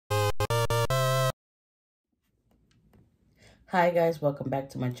Hi guys, welcome back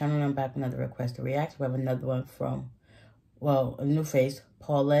to my channel. I'm back with another request to react. We have another one from, well, a new face,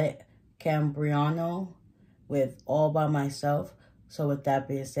 Paulette Cambronero with All By Myself. So with that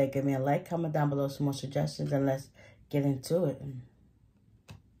being said, give me a like, comment down below some more suggestions, and let's get into it.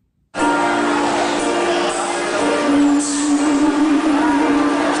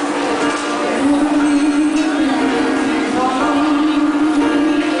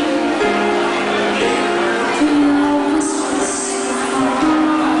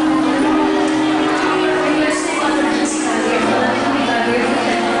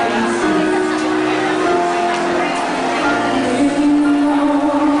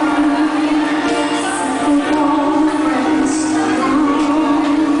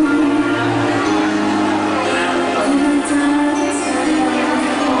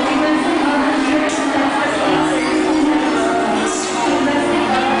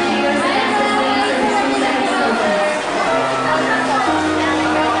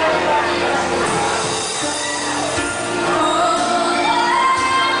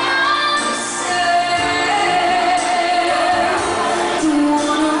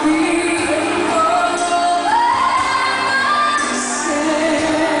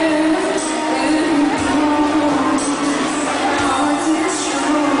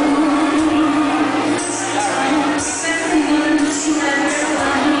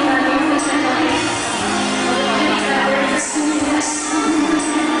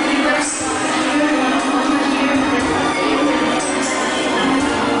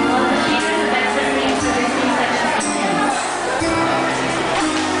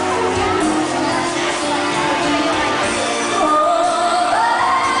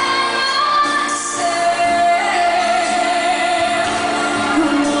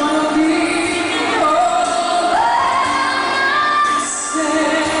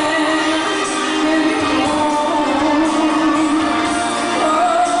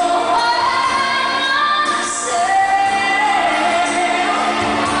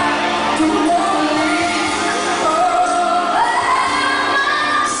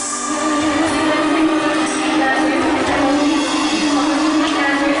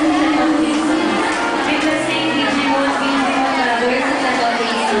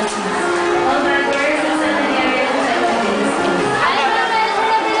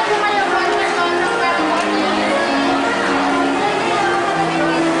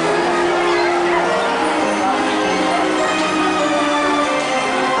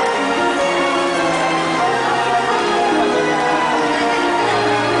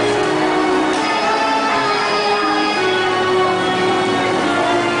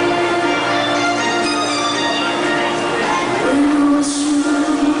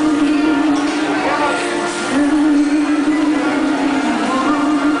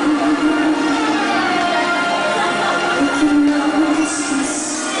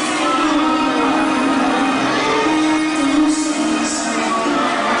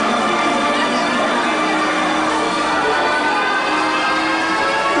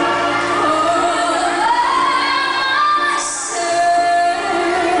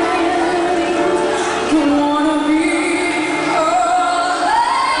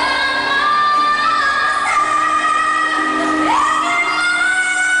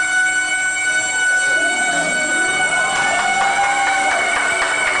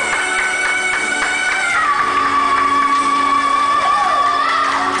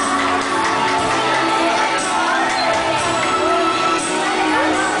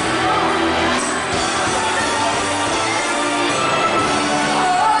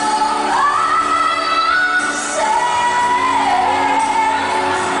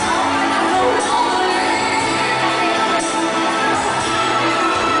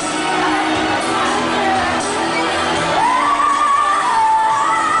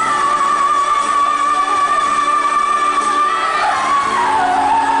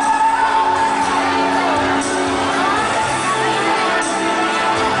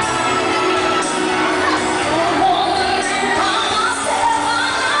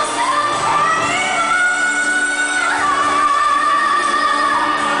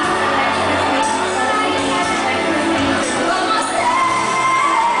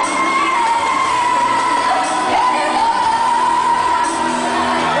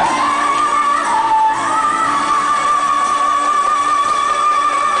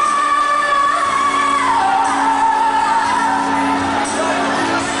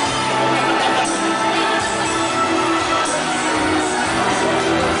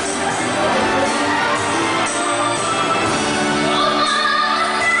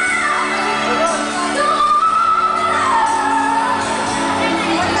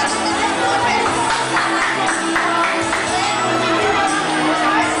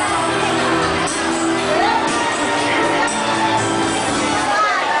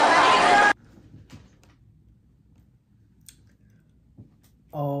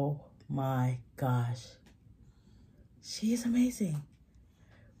 Oh my gosh. She is amazing.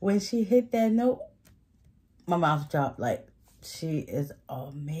 When she hit that note, my mouth dropped. Like, she is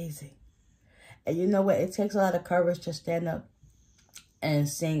amazing. And you know what? It takes a lot of courage to stand up and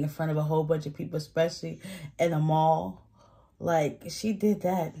sing in front of a whole bunch of people, especially in a mall. Like, she did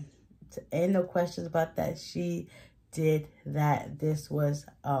that. Ain't no questions about that. She did that. This was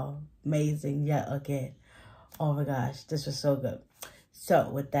amazing yet again. Oh my gosh, this was so good. So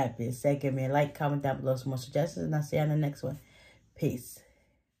with that being said, give me a like, comment down below some more suggestions, and I'll see you on the next one. Peace.